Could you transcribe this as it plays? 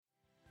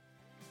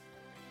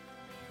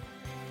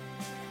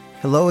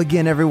Hello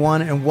again,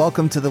 everyone, and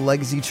welcome to the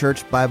Legacy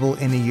Church Bible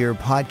in a Year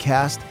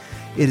podcast.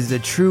 It is a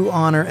true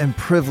honor and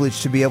privilege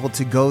to be able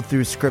to go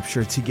through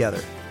Scripture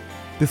together.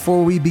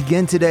 Before we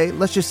begin today,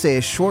 let's just say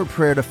a short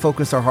prayer to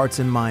focus our hearts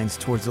and minds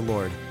towards the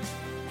Lord.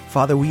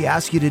 Father, we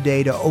ask you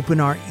today to open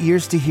our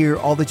ears to hear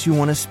all that you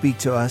want to speak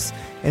to us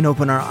and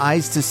open our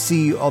eyes to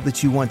see all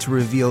that you want to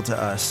reveal to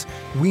us.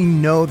 We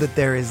know that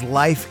there is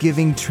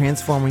life-giving,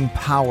 transforming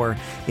power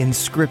in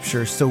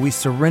Scripture, so we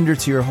surrender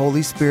to your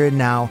Holy Spirit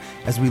now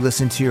as we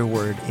listen to your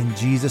word. In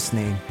Jesus'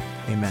 name,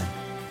 amen.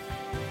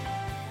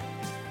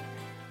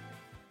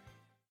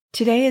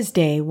 Today is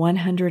day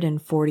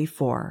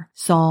 144,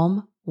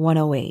 Psalm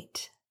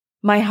 108.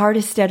 My heart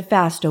is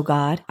steadfast, O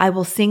God. I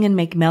will sing and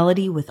make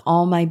melody with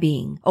all my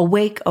being.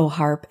 Awake, O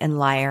harp and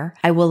lyre.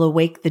 I will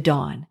awake the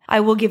dawn.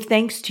 I will give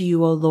thanks to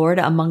you, O Lord,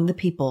 among the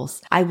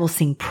peoples. I will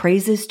sing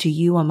praises to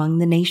you among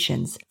the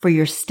nations. For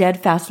your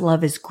steadfast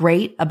love is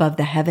great above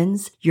the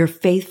heavens. Your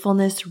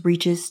faithfulness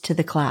reaches to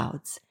the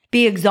clouds.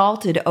 Be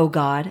exalted, O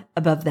God,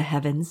 above the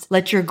heavens.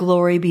 Let your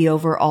glory be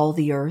over all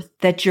the earth,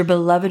 that your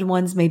beloved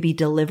ones may be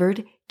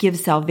delivered. Give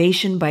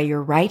salvation by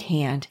your right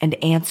hand and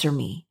answer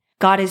me.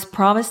 God is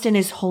promised in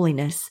his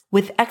holiness.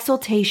 With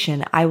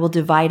exultation, I will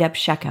divide up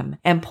Shechem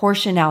and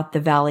portion out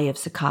the valley of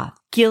Succoth.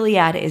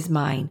 Gilead is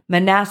mine.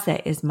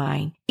 Manasseh is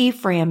mine.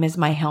 Ephraim is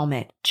my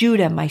helmet.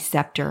 Judah my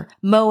scepter.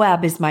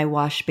 Moab is my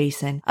wash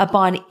basin.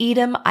 Upon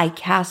Edom I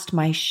cast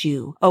my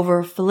shoe.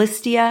 Over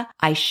Philistia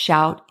I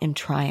shout in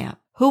triumph.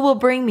 Who will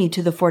bring me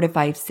to the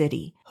fortified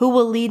city? Who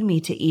will lead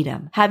me to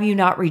Edom? Have you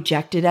not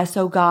rejected us,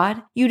 O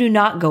God? You do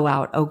not go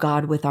out, O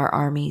God, with our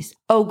armies.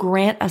 O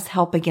grant us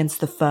help against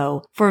the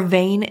foe, for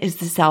vain is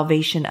the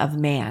salvation of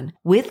man.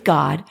 With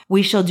God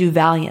we shall do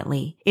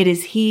valiantly. It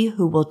is he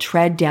who will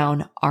tread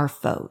down our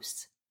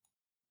foes.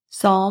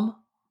 Psalm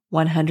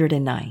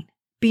 109.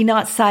 Be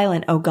not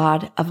silent, O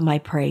God, of my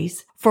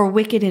praise, for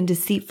wicked and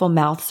deceitful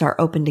mouths are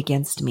opened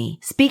against me,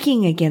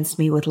 speaking against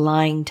me with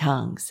lying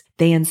tongues.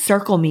 They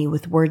encircle me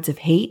with words of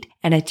hate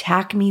and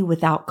attack me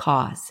without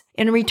cause.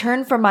 In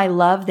return for my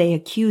love they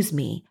accuse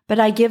me, but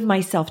I give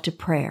myself to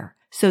prayer.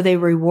 So they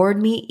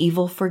reward me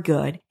evil for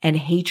good and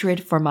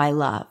hatred for my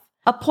love.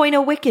 Appoint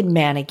a wicked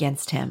man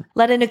against him.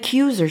 Let an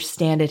accuser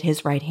stand at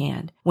his right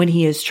hand. When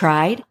he is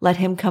tried, let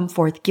him come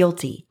forth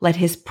guilty. Let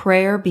his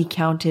prayer be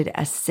counted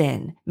as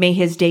sin. May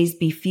his days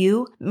be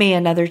few. May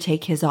another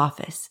take his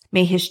office.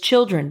 May his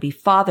children be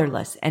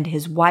fatherless and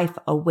his wife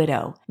a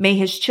widow. May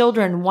his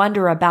children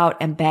wander about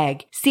and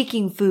beg,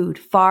 seeking food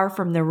far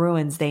from the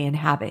ruins they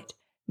inhabit.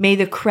 May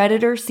the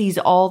creditor seize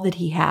all that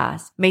he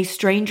has. May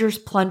strangers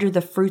plunder the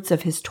fruits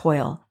of his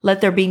toil.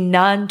 Let there be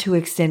none to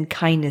extend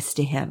kindness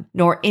to him,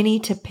 nor any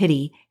to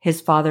pity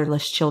his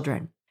fatherless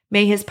children.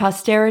 May his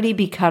posterity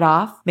be cut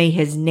off. May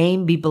his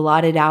name be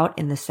blotted out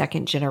in the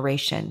second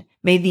generation.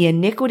 May the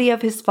iniquity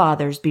of his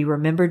fathers be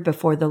remembered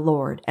before the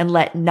Lord, and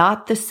let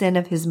not the sin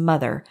of his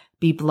mother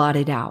be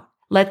blotted out.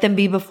 Let them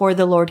be before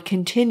the Lord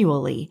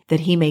continually,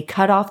 that he may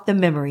cut off the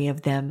memory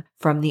of them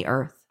from the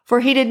earth. For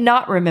he did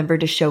not remember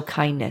to show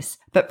kindness,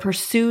 but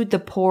pursued the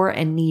poor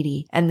and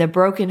needy and the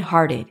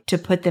broken-hearted to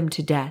put them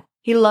to death.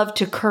 He loved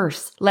to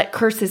curse. Let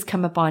curses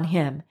come upon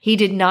him. He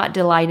did not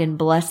delight in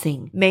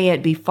blessing. May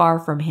it be far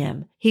from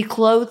him. He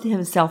clothed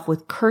himself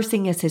with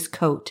cursing as his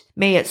coat.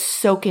 May it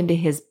soak into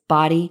his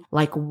body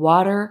like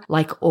water,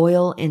 like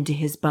oil into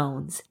his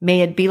bones.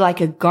 May it be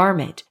like a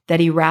garment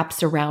that he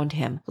wraps around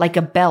him, like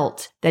a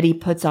belt that he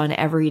puts on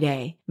every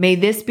day. May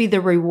this be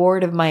the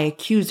reward of my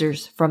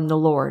accusers from the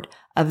Lord,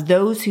 of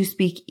those who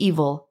speak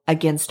evil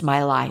against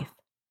my life.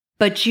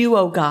 But you,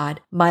 O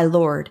God, my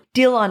Lord,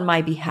 deal on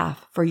my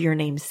behalf for your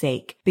name's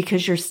sake.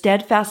 Because your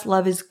steadfast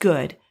love is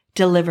good,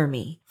 deliver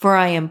me. For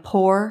I am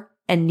poor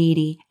and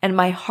needy, and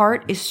my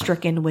heart is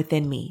stricken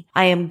within me.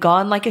 I am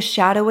gone like a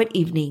shadow at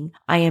evening.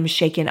 I am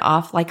shaken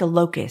off like a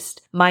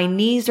locust. My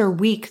knees are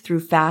weak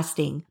through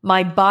fasting.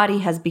 My body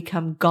has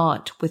become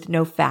gaunt with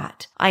no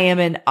fat. I am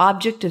an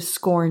object of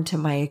scorn to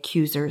my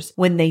accusers.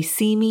 When they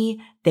see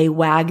me, they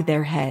wag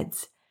their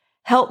heads.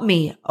 Help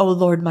me, O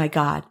Lord my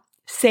God.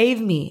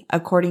 Save me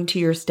according to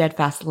your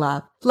steadfast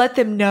love. Let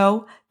them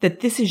know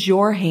that this is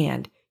your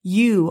hand.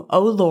 You,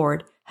 O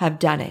Lord, have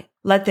done it.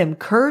 Let them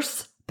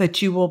curse, but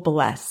you will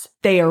bless.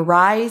 They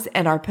arise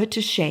and are put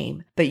to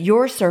shame, but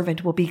your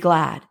servant will be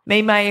glad.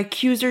 May my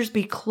accusers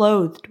be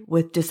clothed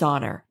with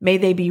dishonor. May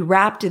they be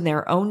wrapped in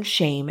their own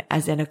shame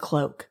as in a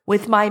cloak.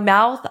 With my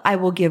mouth I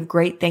will give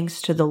great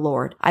thanks to the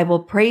Lord. I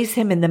will praise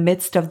him in the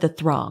midst of the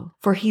throng,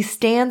 for he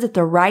stands at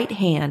the right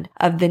hand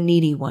of the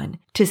needy one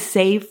to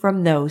save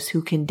from those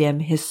who condemn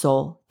his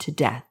soul to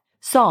death.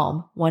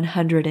 Psalm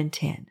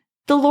 110.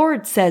 The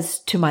Lord says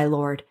to my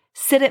Lord,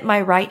 sit at my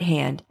right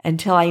hand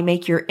until I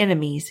make your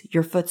enemies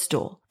your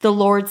footstool. The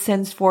Lord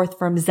sends forth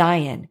from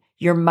Zion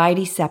your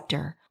mighty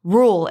scepter.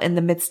 Rule in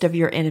the midst of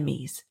your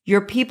enemies.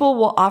 Your people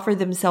will offer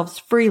themselves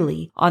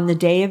freely on the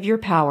day of your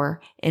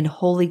power in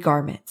holy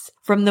garments.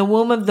 From the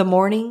womb of the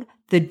morning,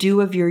 The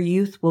dew of your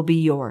youth will be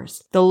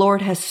yours. The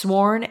Lord has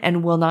sworn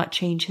and will not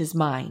change his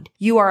mind.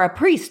 You are a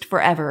priest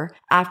forever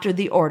after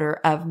the order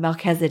of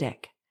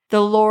Melchizedek.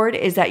 The Lord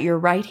is at your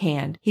right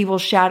hand. He will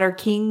shatter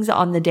kings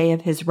on the day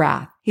of his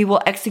wrath. He will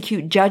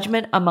execute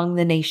judgment among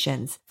the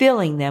nations,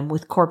 filling them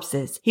with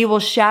corpses. He will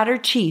shatter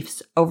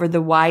chiefs over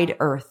the wide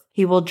earth.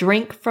 He will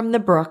drink from the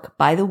brook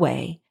by the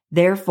way.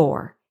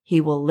 Therefore, he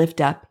will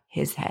lift up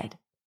his head.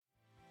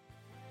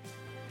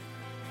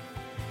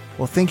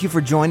 Well, thank you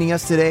for joining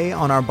us today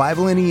on our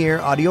Bible in a Year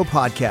audio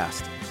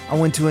podcast. I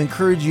want to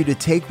encourage you to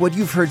take what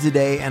you've heard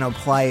today and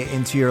apply it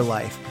into your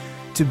life,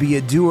 to be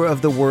a doer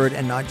of the word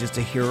and not just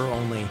a hearer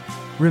only.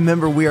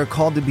 Remember, we are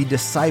called to be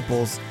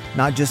disciples,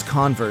 not just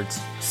converts.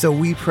 So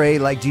we pray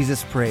like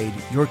Jesus prayed,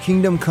 your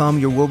kingdom come,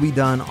 your will be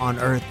done on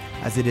earth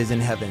as it is in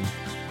heaven.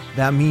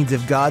 That means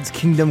if God's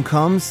kingdom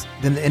comes,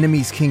 then the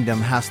enemy's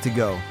kingdom has to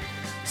go.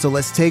 So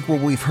let's take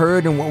what we've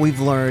heard and what we've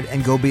learned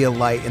and go be a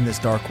light in this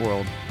dark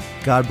world.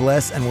 God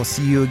bless, and we'll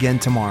see you again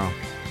tomorrow.